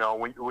 You know,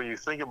 when you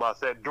think about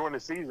that, during the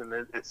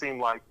season, it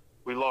seemed like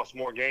we lost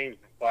more games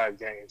than 5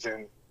 games.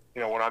 And,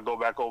 you know, when I go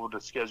back over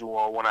the schedule,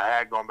 or when I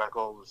had gone back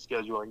over the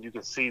schedule, and you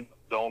can see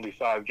the only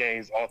 5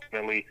 games,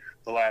 ultimately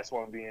the last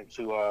one being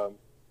to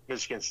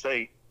Michigan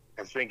State,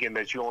 and thinking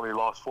that you only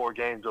lost 4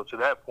 games up to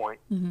that point,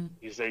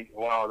 you say,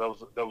 wow,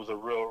 that was a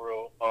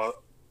real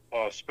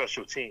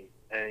special team.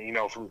 And, you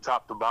know, from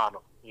top to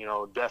bottom, you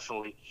know,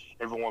 definitely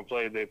everyone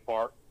played their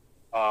part.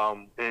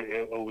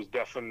 It was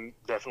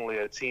definitely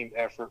a team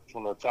effort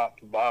from the top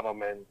to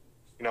bottom. And,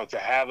 to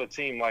have a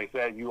team like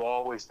that, you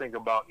always think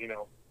about,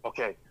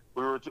 okay,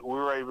 we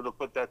were able to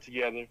put that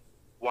together.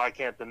 Why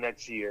can't the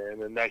next year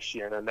and the next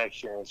year and the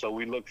next year? And so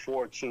we look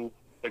forward to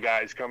the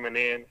guys coming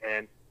in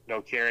and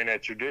carrying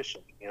that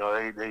tradition.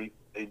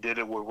 They did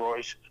it with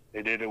Royce,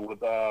 they did it with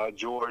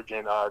George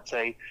and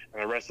Tay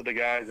and the rest of the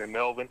guys and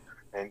Melvin.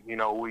 And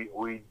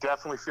we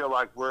definitely feel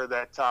like we're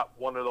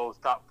one of those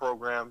top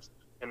programs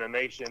in the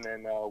nation,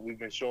 and we've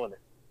been showing it.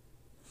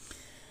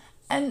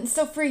 And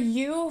so for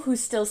you, who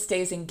still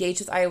stays engaged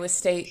with Iowa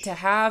State, to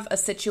have a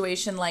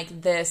situation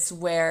like this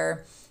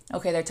where,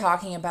 okay, they're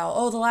talking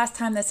about, the last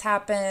time this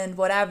happened,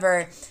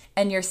 whatever,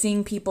 and you're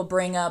seeing people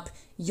bring up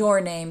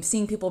your name,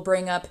 seeing people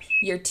bring up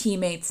your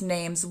teammates'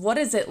 names, what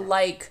is it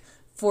like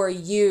for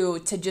you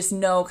to just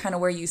know kind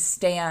of where you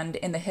stand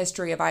in the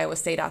history of Iowa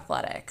State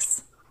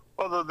athletics?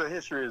 Well, the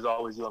history is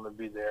always going to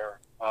be there.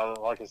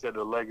 Like I said,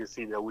 the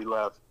legacy that we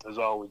left is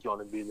always going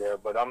to be there.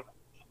 But I'm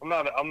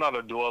not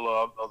a dweller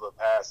of the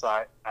past.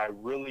 I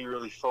really,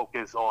 really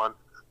focus on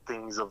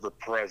things of the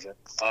present.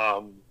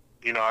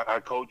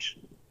 I coach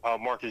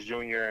Marcus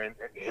Jr. and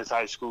his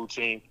high school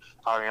team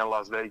out in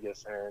Las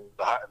Vegas, and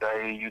the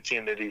AAU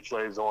team that he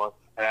plays on.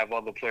 I have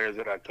other players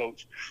that I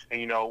coach.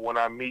 And, when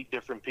I meet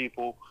different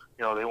people,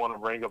 they want to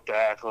bring up the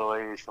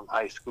accolades from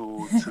high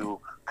school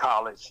to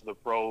college to the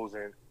pros.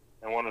 And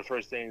one of the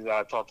first things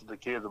I talk to the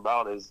kids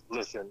about is,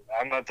 listen,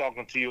 I'm not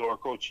talking to you or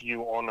coaching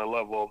you on the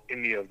level of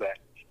any of that.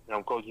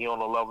 I'm coaching you on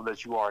the level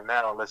that you are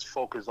now. Let's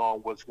focus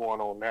on what's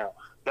going on now.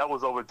 That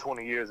was over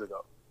 20 years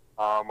ago.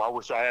 I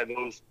wish I had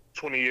those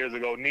 20 years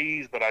ago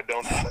knees, but I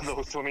don't have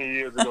those 20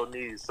 years ago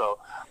knees. So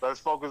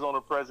let's focus on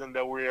the present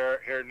that we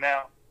are here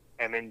now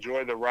and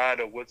enjoy the ride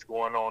of what's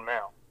going on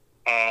now.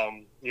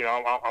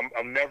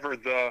 I'm never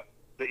the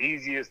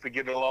easiest to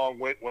get along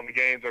with when the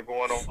games are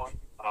going on.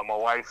 My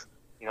wife,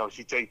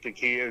 she takes the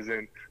kids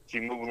and she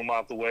moves them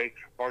out the way.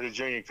 Marcus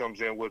Jr.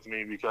 comes in with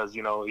me because,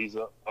 he's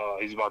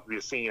about to be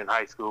a senior in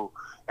high school.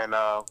 And,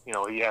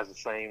 he has the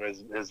same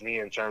as me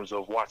in terms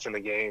of watching the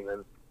game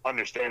and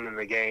understanding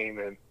the game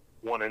and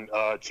wanting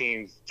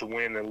teams to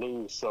win and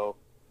lose. So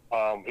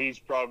he's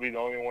probably the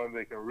only one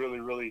that can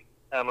really, really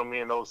handle me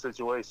in those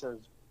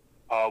situations.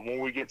 When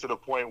we get to the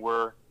point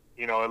where,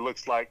 it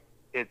looks like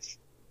it's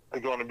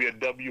going to be a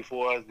W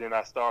for us, then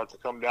I start to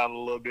come down a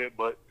little bit.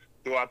 But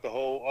throughout the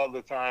whole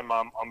other time,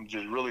 I'm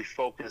just really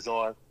focused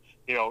on,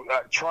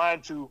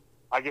 trying to,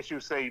 I guess you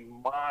would say,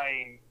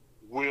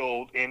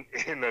 mind-willed in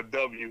a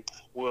W,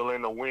 will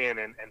in a win,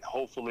 and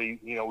hopefully,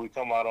 we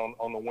come out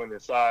on the winning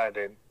side.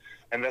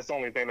 And that's the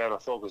only thing that I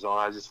focus on.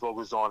 I just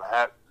focus on,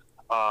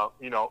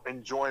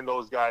 enjoying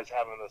those guys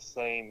having the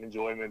same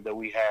enjoyment that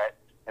we had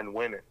and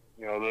winning.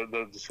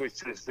 The switch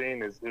to this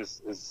team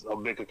is a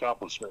big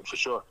accomplishment for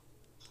sure.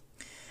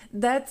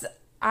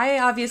 I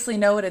obviously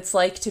know what it's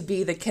like to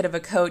be the kid of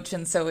a coach,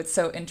 and so it's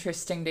so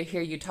interesting to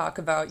hear you talk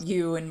about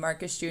you and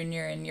Marcus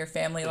Jr. and your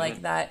family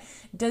like that.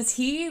 Does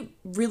he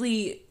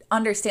really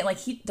understand,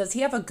 does he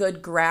have a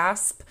good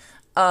grasp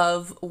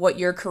of what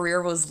your career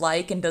was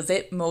like, and does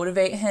it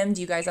motivate him?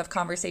 Do you guys have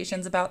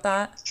conversations about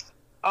that?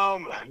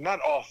 Not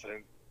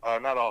often.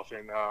 And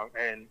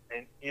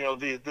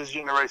this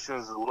generation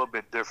is a little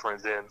bit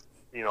different than,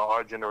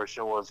 our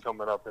generation was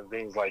coming up and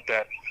things like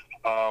that.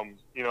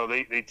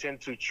 They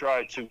tend to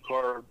try to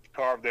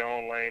carve their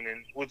own lane,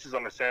 and which is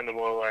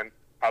understandable, and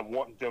I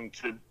want them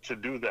to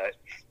do that.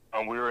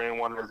 We were in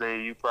one of those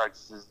AAU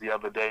practices the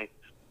other day,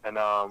 and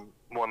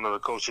one of the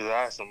coaches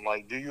asked him,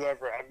 have you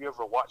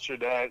ever watched your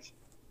dad's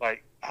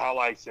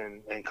highlights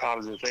and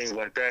comments and things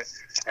like that?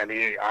 And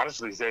he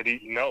honestly said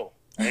no.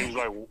 And he was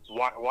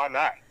like, why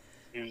not?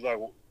 He was like,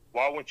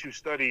 why wouldn't you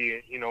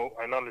study,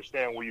 and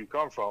understand where you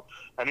come from?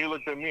 And he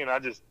looked at me, and I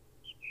just,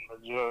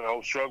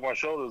 shrugged my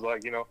shoulders,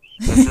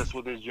 that's just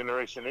what this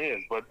generation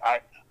is. But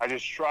I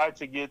just try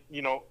to get,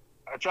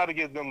 I try to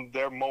give them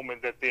their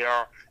moment that they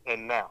are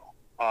in now.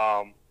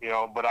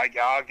 But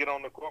I'll get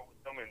on the court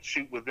with them and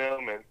shoot with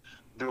them and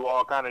do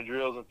all kind of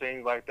drills and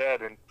things like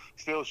that, and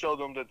still show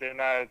them that they're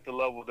not at the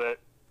level that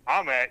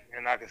I'm at,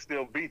 and I can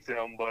still beat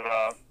them. But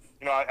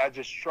I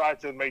just try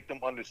to make them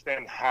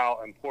understand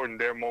how important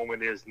their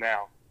moment is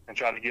now, and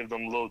try to give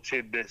them little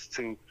tidbits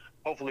to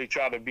hopefully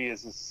try to be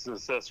as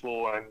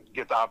successful and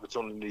get the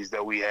opportunities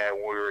that we had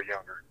when we were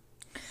younger.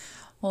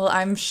 Well,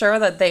 I'm sure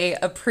that they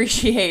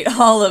appreciate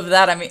all of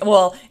that. I mean,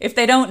 well, if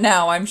they don't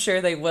now, I'm sure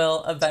they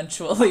will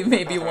eventually,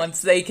 maybe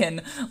once they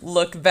can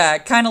look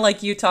back. Kind of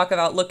like you talk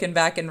about looking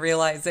back and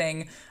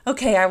realizing,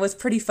 okay, I was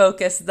pretty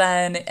focused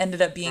then. It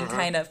ended up being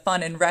kind of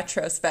fun in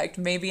retrospect.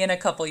 Maybe in a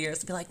couple years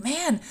to be like,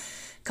 man,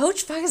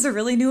 Coach Fizer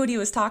really knew what he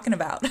was talking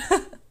about.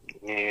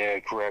 Yeah,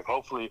 correct.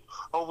 Hopefully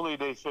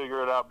they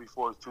figure it out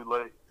before it's too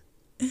late.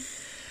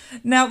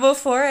 Now,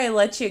 before I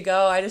let you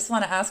go, I just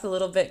want to ask a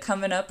little bit,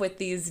 coming up with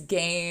these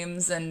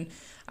games and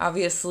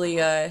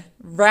obviously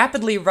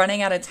rapidly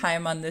running out of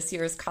time on this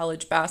year's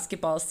college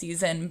basketball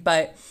season,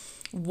 but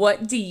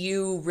what do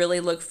you really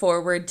look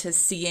forward to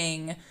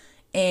seeing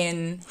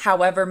in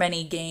however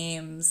many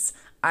games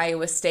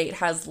Iowa State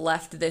has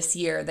left this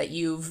year that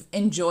you've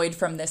enjoyed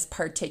from this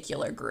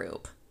particular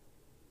group?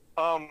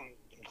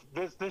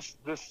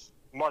 this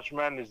March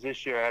Madness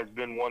this year has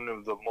been one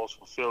of the most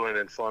fulfilling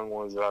and fun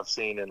ones that I've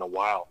seen in a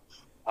while.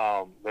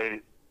 Um,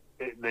 they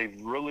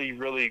they've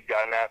really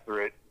gotten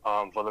after it,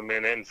 for the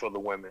men and for the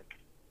women,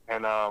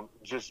 and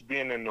just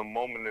being in the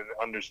moment and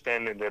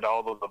understanding that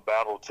all of the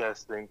battle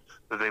testing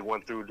that they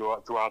went through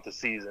throughout the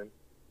season,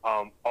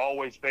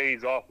 always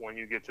pays off when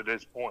you get to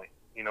this point.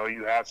 You know,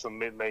 you have some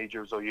mid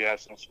majors or you have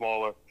some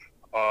smaller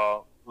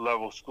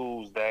level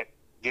schools that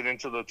get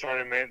into the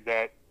tournament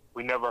that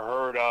we never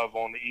heard of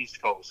on the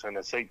East Coast and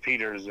the St.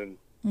 Peter's and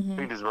Mm-hmm.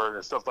 Petersburg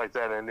and stuff like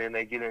that, and then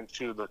they get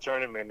into the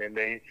tournament and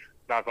they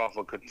knock off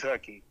of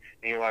Kentucky,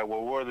 and you're like,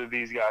 well, where did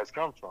these guys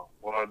come from?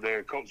 Well,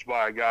 they're coached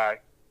by a guy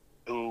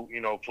who, you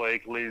know,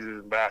 played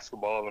collegiate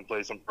basketball and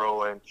played some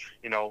pro, and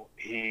you know,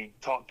 he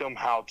taught them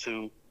how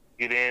to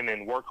get in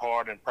and work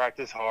hard and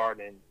practice hard,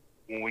 and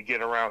when we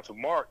get around to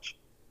March,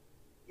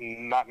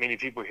 not many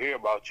people hear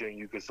about you, and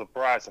you can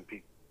surprise some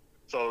people.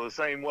 So the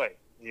same way,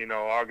 you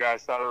know, our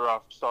guys started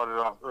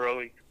off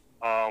early,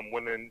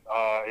 winning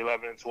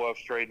 11 and 12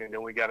 straight, and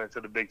then we got into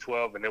the Big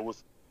 12, and it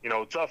was, you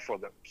know, tough for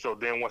them. So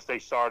then once they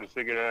started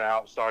figuring it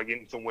out, started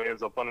getting some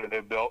wins up under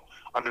their belt,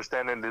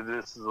 understanding that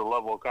this is a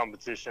level of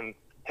competition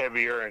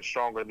heavier and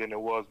stronger than it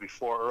was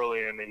before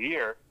early in the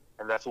year,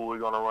 and that's what we're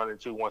going to run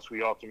into once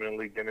we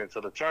ultimately get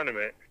into the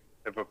tournament.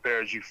 It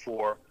prepares you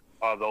for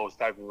those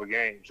type of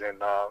games, and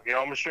you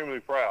know, I'm extremely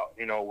proud.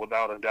 You know,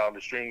 without a doubt,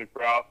 extremely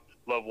proud.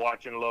 Love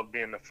watching, love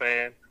being a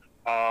fan.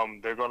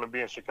 They're going to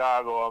be in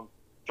Chicago. I'm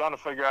trying to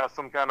figure out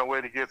some kind of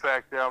way to get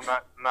back there. I'm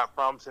not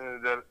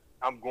promising that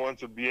I'm going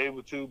to be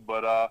able to,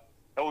 but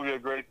that would be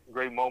a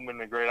great moment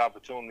and a great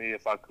opportunity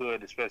if I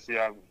could, especially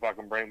if I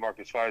can bring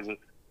Marcus Fizer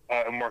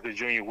and Marcus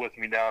Jr. with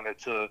me down there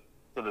to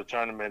the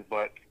tournament.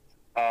 But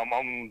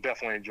I'm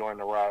definitely enjoying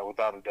the ride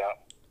without a doubt.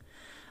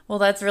 Well,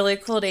 that's really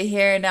cool to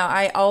hear. Now,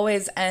 I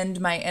always end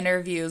my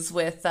interviews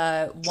with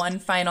one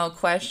final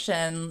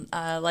question.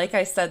 Like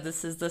I said,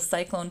 this is the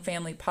Cyclone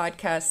Family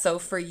Podcast. So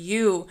for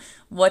you,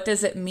 what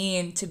does it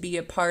mean to be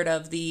a part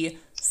of the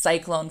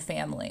Cyclone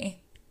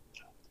family?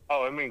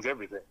 Oh, it means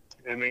everything.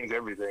 It means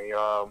everything.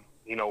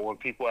 You know, when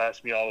people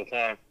ask me all the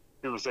time,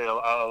 people say a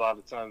lot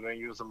of times, man,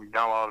 you're some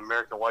young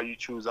All-American. Why you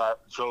chose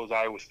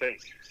Iowa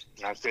State?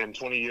 And I said,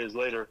 20 years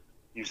later,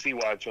 you see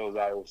why I chose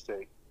Iowa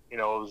State. You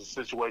know, it was a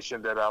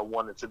situation that I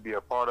wanted to be a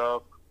part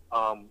of.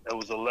 It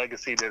was a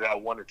legacy that I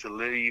wanted to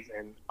leave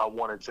and I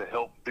wanted to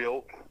help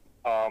build.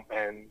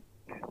 And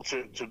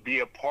to be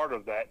a part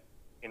of that,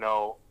 you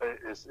know,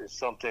 is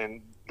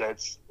something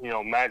that's, you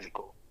know,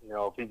 magical. You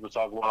know, people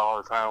talk about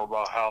all the time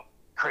about how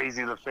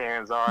crazy the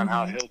fans are and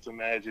how Mm-hmm. Hilton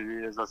Magic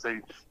is. I say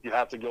you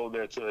have to go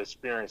there to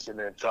experience it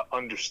and to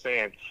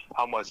understand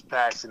how much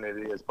passion it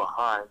is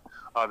behind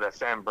that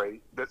fan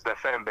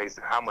base,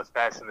 and how much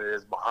passion it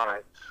is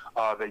behind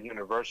the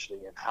university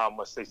and how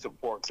much they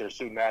support their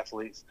student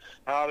athletes,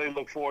 and how they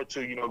look forward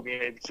to, you know,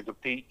 being able to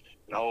compete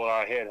and hold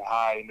our head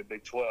high in the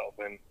Big 12.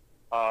 And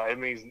it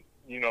means,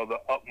 you know, the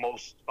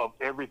utmost of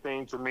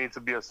everything to me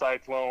to be a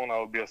Cyclone. I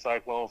would be a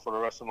Cyclone for the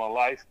rest of my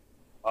life,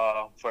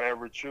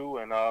 forever true,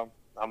 and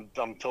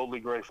I'm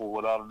totally grateful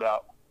without a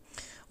doubt.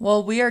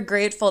 Well, we are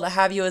grateful to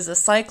have you as a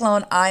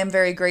Cyclone. I am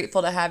very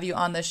grateful to have you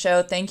on the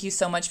show. Thank you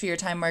so much for your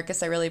time,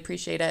 Marcus. I really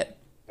appreciate it.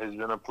 It's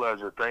been a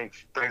pleasure.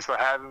 Thanks for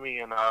having me,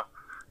 and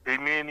hit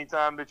me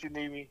anytime that you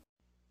need me.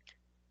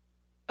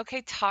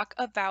 Okay, talk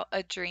about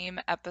a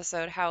dream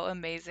episode. How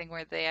amazing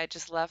were they? I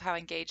just love how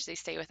engaged they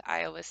stay with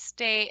Iowa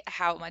State,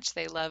 how much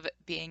they love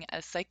being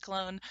a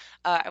Cyclone.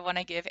 I want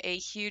to give a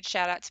huge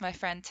shout out to my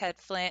friend Ted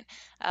Flint,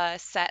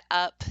 set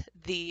up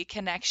the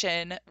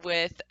connection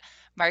with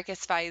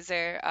Marcus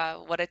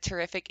Fizer. What a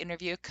terrific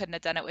interview. Couldn't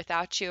have done it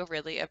without you.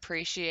 Really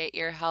appreciate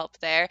your help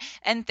there.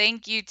 And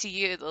thank you to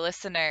you, the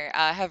listener.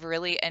 Have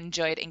really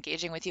enjoyed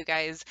engaging with you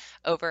guys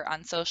over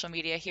on social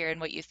media here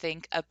and what you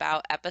think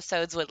about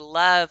episodes. Would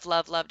love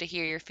to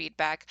hear your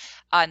feedback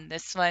on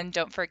this one.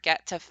 Don't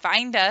forget to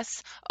find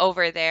us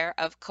over there,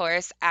 of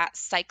course, at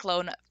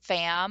Cyclone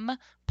Fam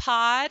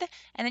Pod.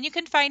 And then you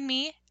can find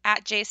me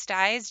at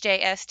JSteyz,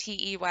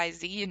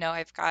 JSTEYZ. You know,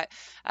 I've got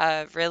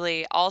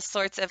really all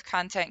sorts of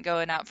content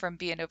going out from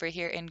being over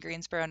here in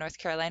Greensboro, North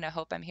Carolina.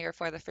 Hope I'm here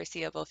for the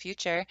foreseeable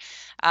future.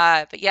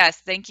 But yes,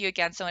 thank you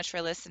again so much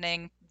for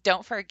listening.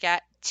 Don't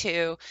forget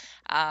to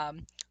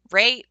um,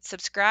 rate,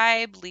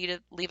 subscribe,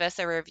 leave us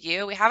a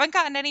review. We haven't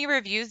gotten any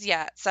reviews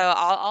yet, so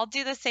I'll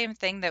do the same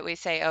thing that we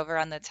say over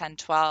on the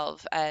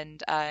 1012.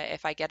 And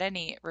if I get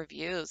any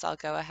reviews, I'll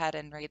go ahead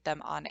and read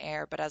them on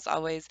air. But as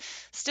always,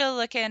 still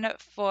looking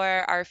for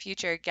our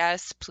future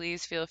guests.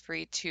 Please feel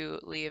free to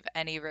leave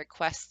any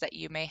requests that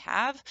you may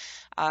have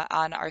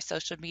on our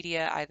social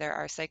media, either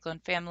our Cyclone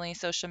Family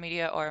social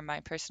media or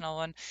my personal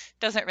one.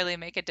 Doesn't really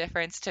make a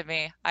difference to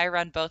me. I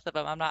run both of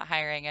them. I'm not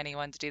hiring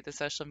anyone to do the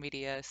social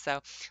media.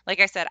 So like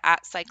I said,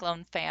 at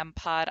Cyclone Fam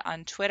Pod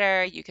on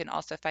Twitter. You can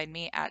also find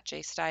me at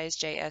JSteyz,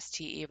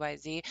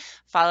 JSTEYZ.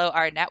 Follow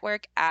our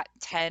network at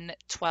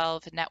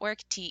 1012 Network,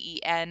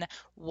 TEN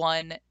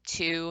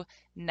 12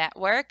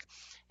 Network.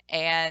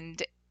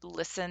 And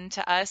listen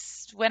to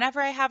us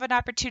whenever I have an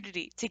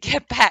opportunity to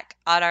get back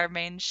on our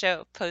main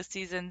show.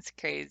 Postseason's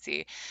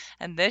crazy.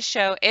 And this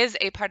show is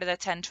a part of the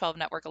 1012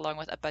 network along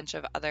with a bunch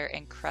of other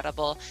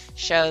incredible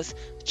shows.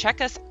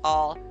 Check us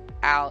all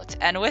out.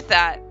 And with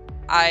that,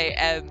 I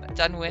am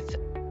done with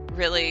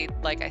really,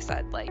 like I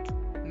said, like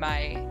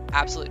my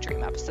absolute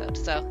dream episode.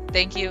 So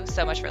thank you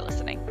so much for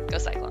listening. Go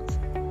Cyclones.